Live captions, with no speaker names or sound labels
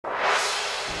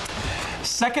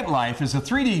Second Life is a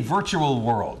 3D virtual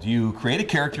world. You create a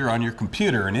character on your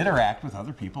computer and interact with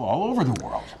other people all over the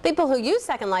world. People who use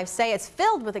Second Life say it's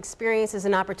filled with experiences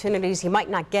and opportunities you might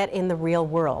not get in the real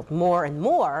world. More and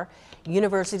more,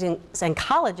 universities and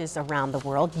colleges around the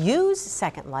world use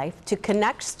Second Life to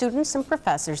connect students and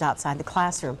professors outside the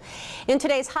classroom. In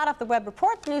today's Hot Off the Web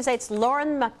report, News 8's Laura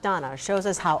McDonough shows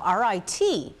us how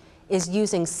RIT is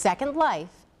using Second Life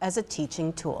as a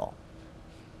teaching tool.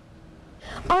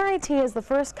 RIT is the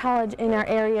first college in our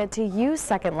area to use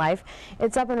Second Life.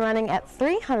 It's up and running at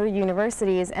 300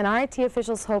 universities, and RIT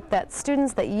officials hope that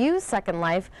students that use Second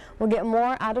Life will get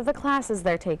more out of the classes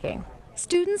they're taking.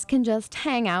 Students can just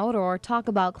hang out or talk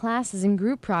about classes and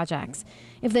group projects.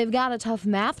 If they've got a tough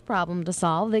math problem to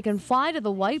solve, they can fly to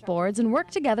the whiteboards and work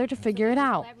together to figure it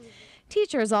out.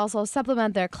 Teachers also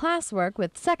supplement their classwork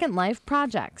with Second Life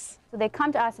projects. So they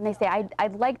come to us and they say,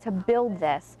 I'd like to build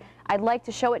this. I'd like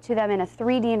to show it to them in a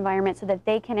 3D environment so that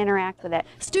they can interact with it.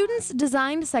 Students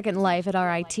designed Second Life at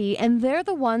RIT, and they're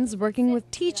the ones working with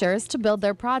teachers to build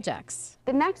their projects.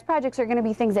 The next projects are going to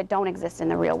be things that don't exist in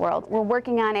the real world. We're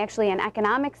working on actually an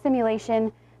economic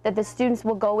simulation that the students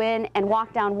will go in and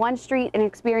walk down one street and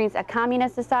experience a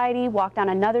communist society, walk down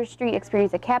another street,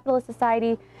 experience a capitalist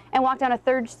society, and walk down a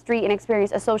third street and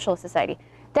experience a socialist society.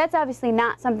 That's obviously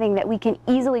not something that we can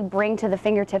easily bring to the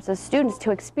fingertips of students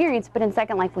to experience, but in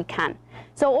Second Life we can.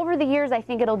 So over the years, I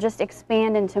think it'll just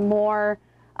expand into more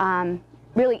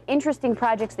really interesting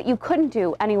projects that you couldn't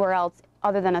do anywhere else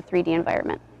other than a 3D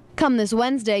environment. Come this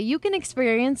Wednesday, you can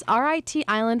experience RIT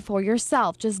Island for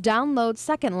yourself. Just download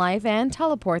Second Life and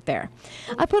teleport there.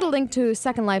 I put a link to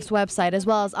Second Life's website as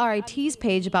well as RIT's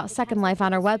page about Second Life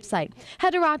on our website.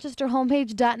 Head to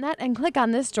rochesterhomepage.net and click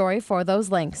on this story for those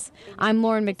links. I'm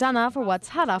Laura McDonough for What's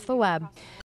Hot Off the Web.